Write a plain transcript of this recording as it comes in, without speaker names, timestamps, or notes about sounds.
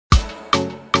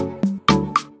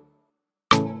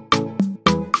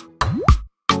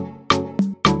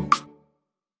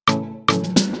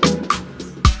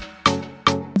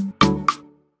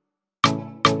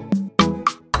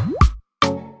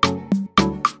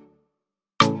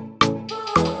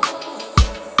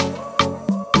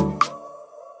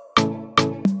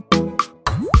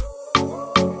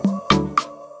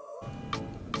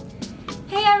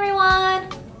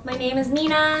name is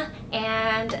Nina,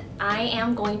 and I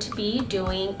am going to be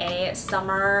doing a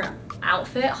summer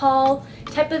outfit haul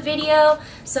type of video.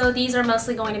 So these are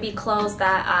mostly going to be clothes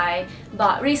that I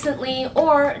bought recently,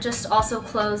 or just also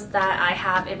clothes that I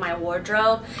have in my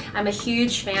wardrobe. I'm a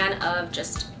huge fan of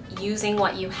just using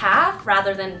what you have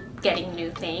rather than getting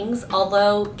new things,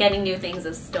 although getting new things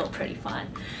is still pretty fun.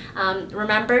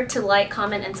 Remember to like,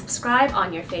 comment, and subscribe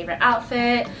on your favorite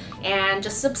outfit, and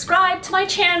just subscribe to my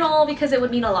channel because it would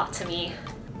mean a lot to me.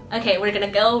 Okay, we're gonna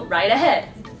go right ahead.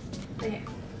 Okay.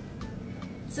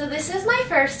 So this is my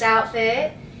first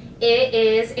outfit. It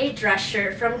is a dress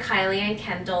shirt from Kylie and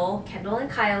Kendall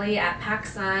and Kylie at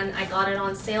PacSun. I got it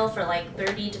on sale for like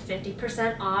 30 to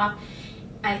 50% off.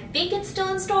 I think it's still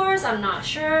in stores, I'm not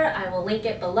sure. I will link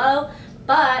it below.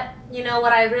 But you know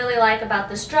what I really like about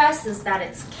this dress is that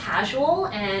it's casual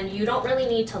and you don't really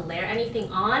need to layer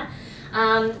anything on.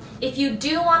 If you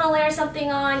do want to layer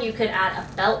something on, you could add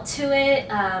a belt to it,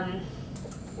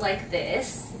 like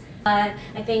this. I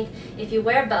think if you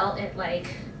wear a belt, it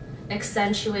like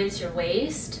accentuates your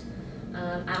waist.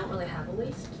 I don't really have a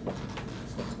waist,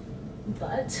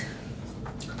 but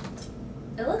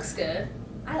it looks good.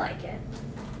 I like it.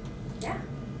 Yeah.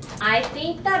 I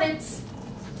think that it's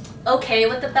okay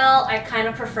with the belt. I kind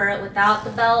of prefer it without the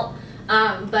belt.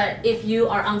 But if you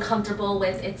are uncomfortable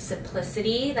with its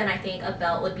simplicity, then I think a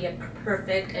belt would be a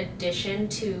perfect addition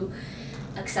to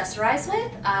accessorize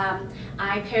with.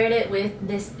 I paired it with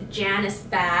this Janice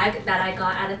bag that I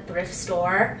got at a thrift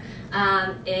store.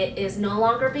 It is no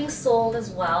longer being sold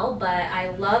as well, but I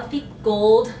love the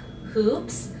gold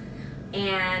hoops.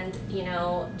 And you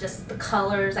know, just the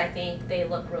colors, I think they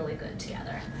look really good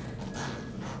together.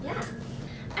 Yeah.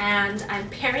 And I'm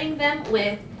pairing them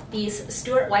with these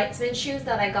Stuart Weitzman shoes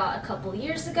that I got a couple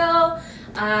years ago.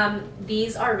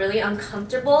 These are really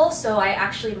uncomfortable, so I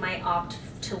actually might opt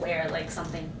to wear like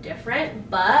something different,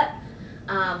 but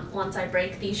once I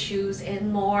break these shoes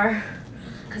in more,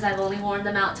 because I've only worn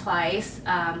them out twice,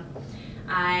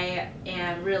 I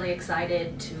am really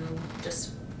excited to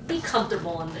just be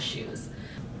comfortable in the shoes.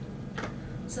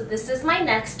 So this is my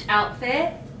next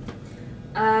outfit.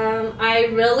 I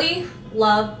really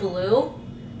love blue,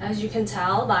 as you can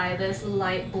tell by this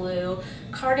light blue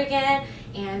cardigan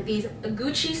and these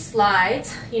Gucci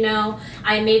slides. You know,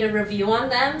 I made a review on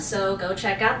them, so go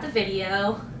check out the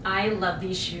video. I love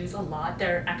these shoes a lot.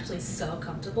 They're actually so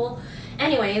comfortable.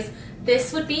 Anyways,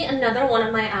 this would be another one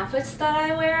of my outfits that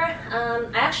I wear.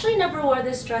 I actually never wore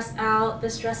this dress out.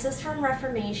 This dress is from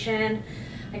Reformation.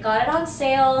 I got it on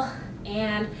sale,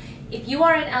 and if you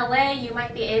are in LA, you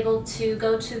might be able to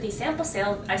go to the sample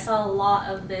sale. I saw a lot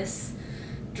of this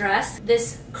dress.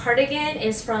 This cardigan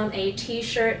is from a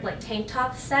t-shirt, like tank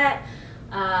top set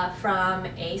from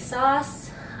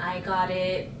ASOS. I got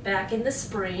it back in the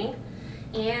spring,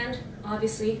 and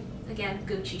obviously, again,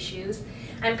 Gucci shoes.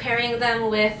 I'm pairing them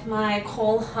with my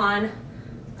Cole Haan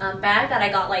bag that I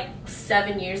got like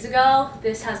 7 years ago.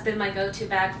 This has been my go-to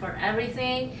bag for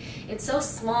everything. It's so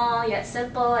small yet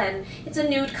simple, and it's a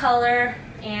nude color,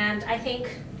 and I think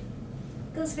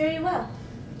it goes very well.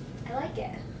 I like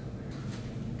it.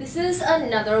 This is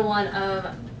another one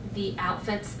of the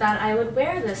outfits that I would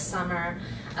wear this summer.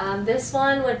 This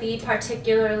one would be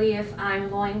particularly if I'm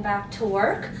going back to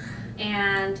work.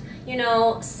 And you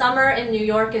know, summer in New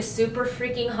York is super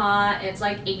freaking hot. It's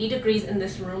like 80 degrees in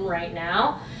this room right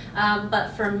now. But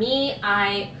for me,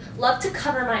 I love to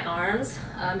cover my arms.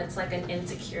 It's like an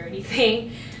insecurity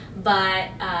thing.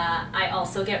 But I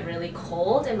also get really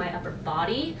cold in my upper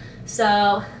body.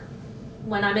 So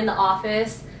when I'm in the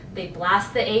office, they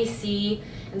blast the AC.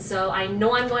 And so I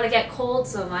know I'm going to get cold,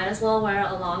 so I might as well wear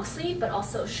a long sleeve, but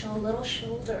also show a little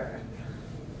shoulder,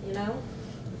 you know?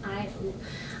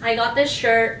 I got this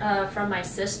shirt from my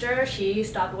sister. She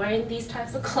stopped wearing these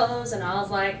types of clothes, and I was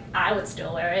like, I would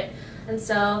still wear it. And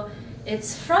so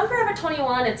it's from Forever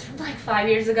 21. It's from like 5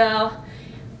 years ago,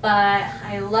 but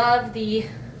I love the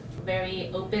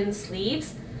very open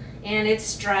sleeves, and it's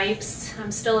stripes.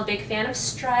 I'm still a big fan of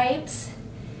stripes.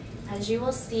 As you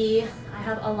will see, I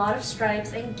have a lot of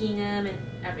stripes and gingham and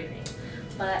everything,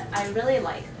 but I really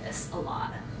like this a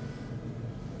lot.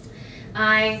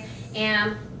 I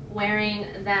am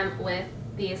wearing them with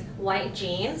these white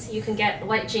jeans. You can get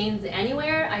white jeans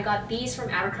anywhere. I got these from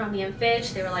Abercrombie &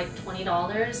 Fitch. They were like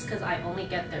 $20 because I only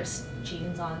get their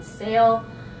jeans on sale.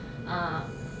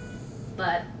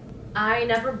 But I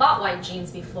never bought white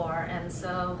jeans before, and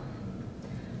so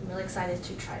I'm really excited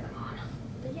to try them on.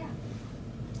 But yeah.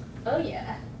 Oh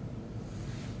yeah.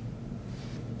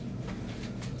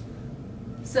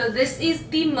 So this is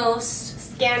the most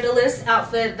scandalous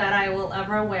outfit that I will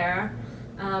ever wear.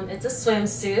 It's a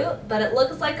swimsuit, but it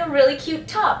looks like a really cute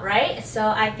top, right? So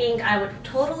I think I would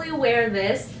totally wear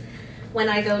this when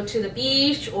I go to the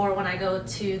beach or when I go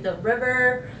to the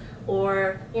river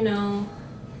or, you know,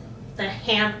 the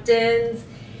Hamptons.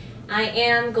 I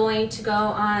am going to go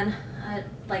on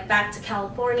like back to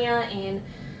California in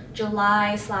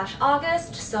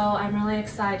July/August, so I'm really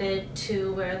excited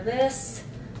to wear this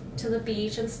to the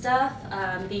beach and stuff.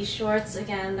 These shorts,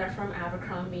 again, they're from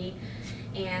Abercrombie,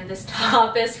 and this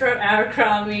top is from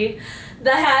Abercrombie.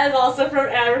 The hat is also from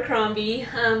Abercrombie,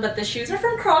 but the shoes are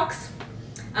from Crocs.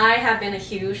 I have been a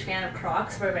huge fan of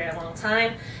Crocs for a very long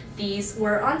time. These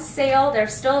were on sale. They're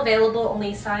still available,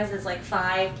 only sizes like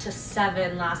 5 to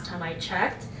 7 last time I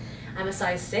checked. I'm a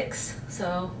size 6,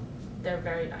 so they're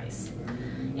very nice.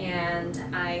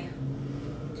 And I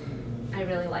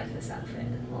really like this outfit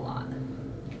a lot.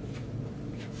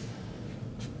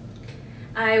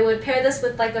 I would pair this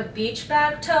with like a beach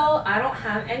bag tote. I don't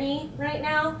have any right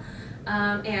now.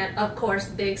 And of course,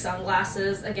 big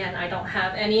sunglasses. Again, I don't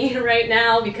have any right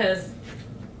now because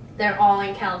they're all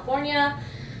in California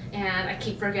and I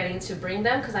keep forgetting to bring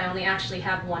them because I only actually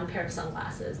have one pair of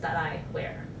sunglasses that I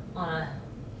wear on a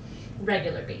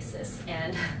regular basis,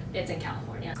 and it's in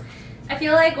California. I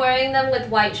feel like wearing them with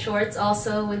white shorts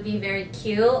also would be very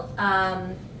cute.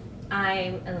 I'm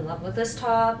in love with this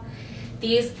top.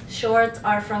 These shorts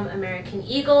are from American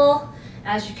Eagle.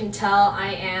 As you can tell,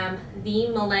 I am the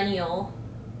millennial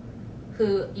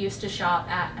who used to shop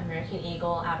at American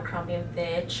Eagle, Abercrombie &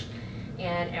 Fitch,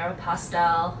 and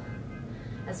Aeropostale,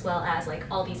 as well as like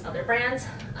all these other brands.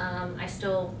 I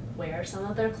still wear some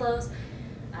of their clothes,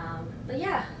 but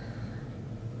yeah.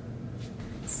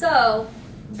 So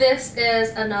this is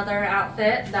another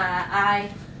outfit that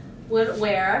I would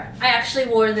wear. I actually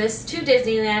wore this to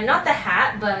Disneyland, not the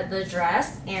hat, but the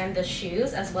dress and the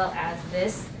shoes, as well as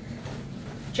this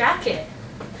jacket.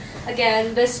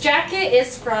 Again, this jacket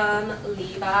is from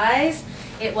Levi's.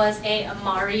 It was a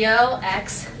Mario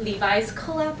x Levi's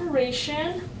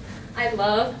collaboration. I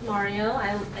love Mario.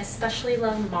 I especially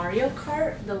love Mario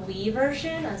Kart, the Wii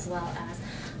version, as well as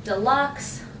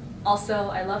Deluxe. Also,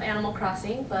 I love Animal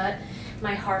Crossing, but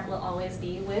my heart will always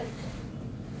be with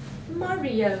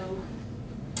Mario.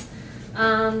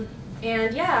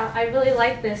 And yeah, I really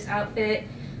like this outfit.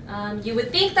 You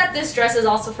would think that this dress is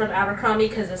also from Abercrombie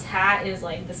because this hat is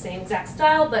like the same exact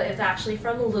style, but it's actually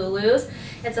from Lulu's.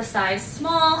 It's a size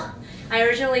small. I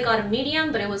originally got a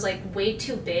medium, but it was like way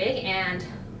too big, and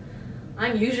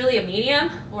I'm usually a medium,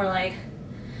 or like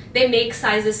they make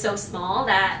sizes so small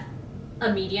that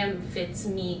a medium fits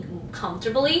me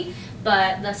comfortably,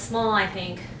 but the small I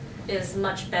think is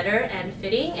much better and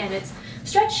fitting, and it's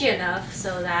stretchy enough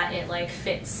so that it like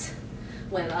fits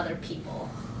with other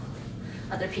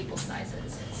people's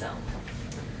sizes. So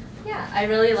yeah, I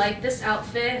really like this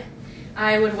outfit.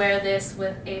 I would wear this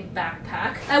with a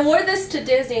backpack. I wore this to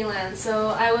Disneyland, so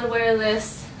I would wear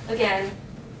this again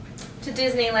to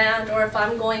Disneyland, or if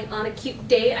I'm going on a cute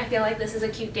date. I feel like this is a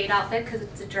cute date outfit because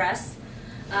it's a dress.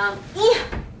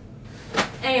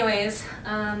 Anyways,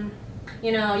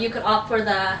 you know, you could opt for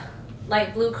the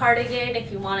light blue cardigan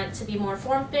if you want it to be more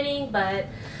form-fitting, but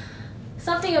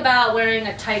something about wearing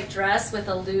a tight dress with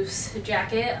a loose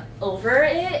jacket over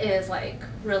it is like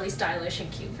really stylish and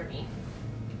cute for me.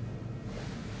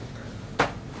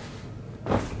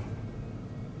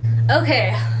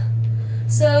 Okay,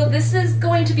 so this is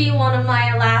going to be one of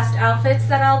my last outfits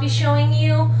that I'll be showing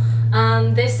you.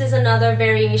 This is another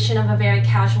variation of a very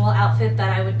casual outfit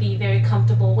that I would be very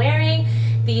comfortable wearing.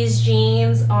 These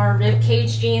jeans are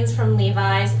ribcage jeans from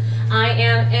Levi's. I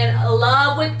am in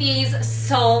love with these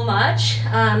so much.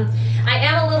 I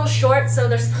am a little short, so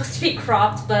they're supposed to be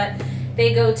cropped, but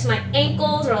they go to my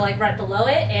ankles or like right below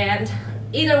it, and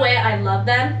either way I love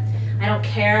them. I don't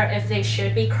care if they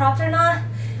should be cropped or not.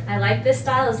 I like this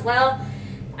style as well.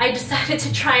 I decided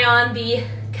to try on the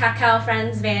Cacao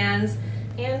Friends Vans,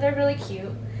 and they're really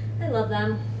cute. I love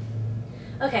them.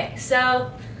 Okay,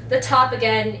 so the top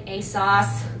again,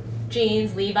 ASOS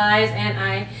jeans, Levi's, and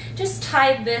I just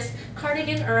tied this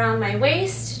cardigan around my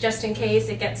waist just in case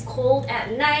it gets cold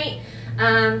at night.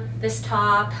 This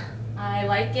top, I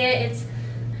like it.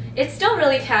 It's still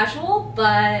really casual,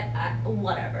 but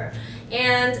whatever.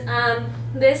 And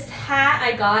this hat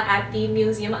I got at the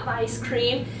Museum of Ice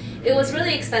Cream. It was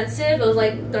really expensive. It was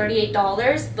like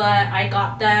 $38, but I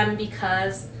got them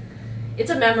because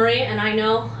it's a memory, and I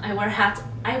know I wear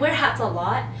hats a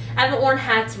lot. I haven't worn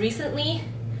hats recently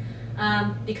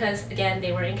because again,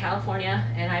 they were in California,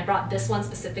 and I brought this one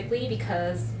specifically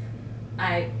because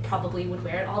I probably would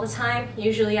wear it all the time.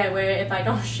 Usually I wear it if I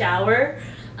don't shower,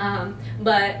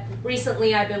 but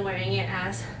recently I've been wearing it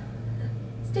as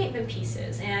statement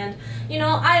pieces. And you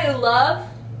know, I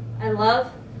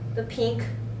love the pink,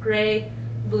 gray,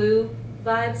 blue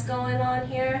vibes going on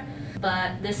here,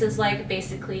 but this is like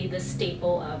basically the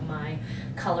staple of my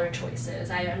color choices.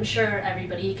 I'm sure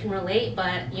everybody can relate,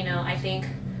 but you know, I think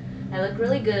I look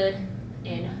really good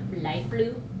in light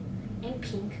blue and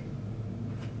pink.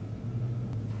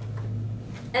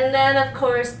 And then of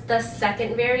course the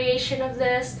second variation of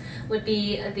this would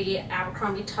be the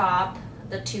Abercrombie top,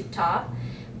 the tube top,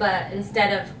 but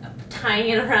instead of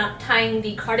tying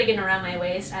the cardigan around my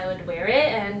waist, I would wear it,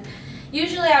 and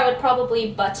usually I would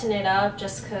probably button it up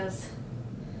just because,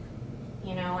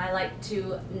 you know, I like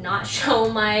to not show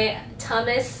my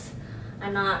tummies.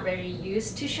 I'm not very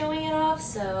used to showing it off,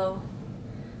 so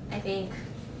I think,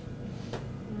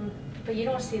 but you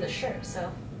don't see the shirt,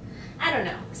 so I don't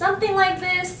know. Something like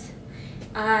this.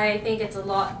 I think it's a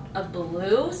lot of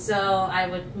blue, so I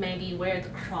would maybe wear the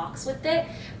Crocs with it,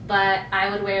 but I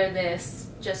would wear this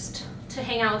just to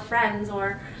hang out with friends,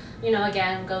 or, you know,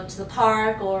 again, go to the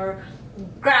park or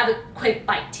grab a quick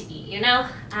bite to eat, you know?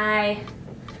 I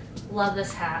love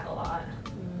this hat a lot.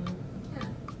 Yeah.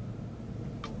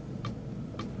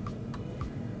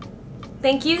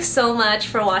 Thank you so much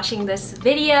for watching this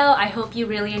video. I hope you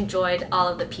really enjoyed all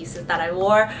of the pieces that I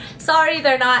wore. Sorry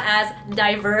they're not as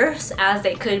diverse as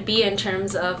they could be in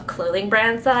terms of clothing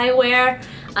brands that I wear.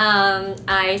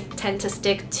 I tend to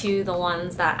stick to the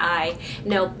ones that I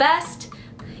know best.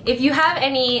 If you have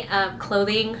any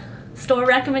clothing store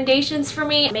recommendations for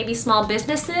me, maybe small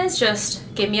businesses, just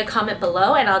give me a comment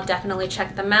below and I'll definitely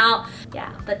check them out.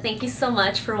 Yeah, but thank you so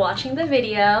much for watching the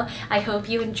video. I hope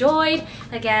you enjoyed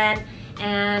again.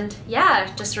 And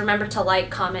yeah, just remember to like,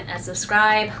 comment, and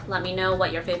subscribe. Let me know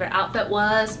what your favorite outfit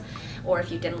was, or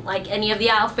if you didn't like any of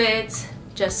the outfits,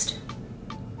 just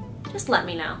let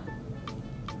me know.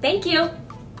 Thank you.